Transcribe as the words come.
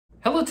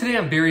Hello, today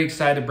I'm very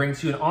excited to bring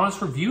to you an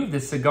honest review of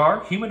this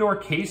cigar humidor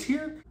case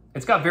here.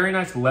 It's got very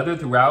nice leather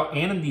throughout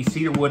and in the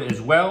cedar wood as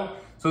well.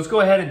 So let's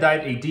go ahead and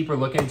dive a deeper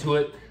look into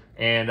it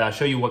and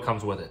show you what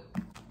comes with it.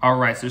 All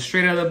right, so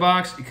straight out of the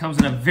box, it comes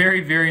in a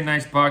very, very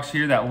nice box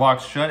here that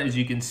locks shut, as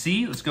you can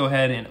see. Let's go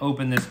ahead and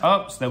open this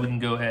up so that we can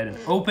go ahead and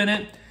open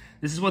it.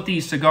 This is what the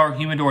cigar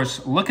humidor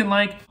is looking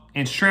like.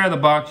 And straight out of the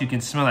box, you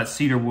can smell that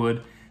cedar wood.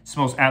 It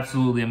smells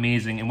absolutely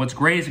amazing. And what's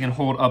great is it can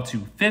hold up to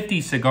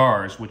 50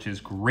 cigars, which is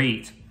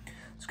great.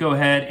 Let's go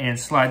ahead and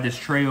slide this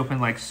tray open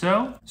like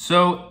so.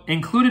 So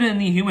included in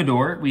the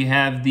humidor, we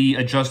have the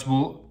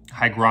adjustable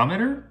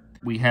hygrometer.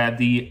 We have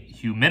the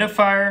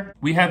humidifier.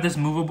 We have this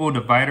movable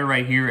divider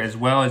right here as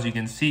well. As you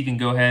can see, you can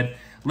go ahead,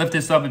 lift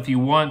this up if you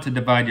want to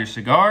divide your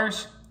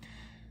cigars.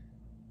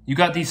 You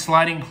got the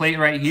sliding plate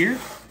right here.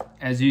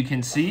 As you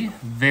can see,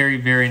 very,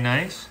 very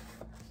nice.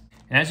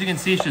 And as you can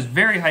see, it's just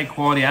very high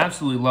quality. I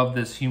absolutely love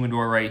this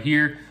humidor right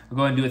here. I'll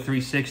go ahead and do a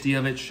 360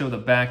 of it, show the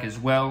back as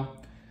well.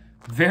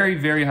 Very,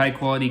 very high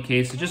quality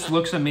case. It just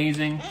looks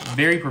amazing,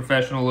 very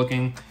professional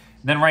looking.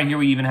 Then right here,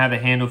 we even have a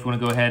handle if you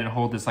want to go ahead and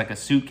hold this like a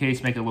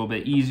suitcase, make it a little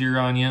bit easier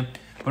on you.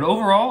 But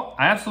overall,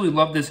 I absolutely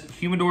love this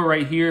humidor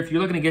right here. If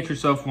you're looking to get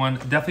yourself one,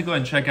 definitely go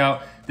ahead and check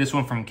out this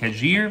one from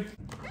KEJIAR.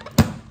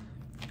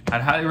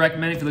 I'd highly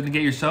recommend if you're looking to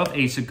get yourself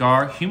a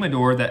cigar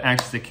humidor that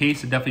acts as a case,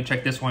 to definitely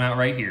check this one out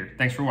right here.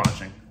 Thanks for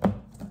watching.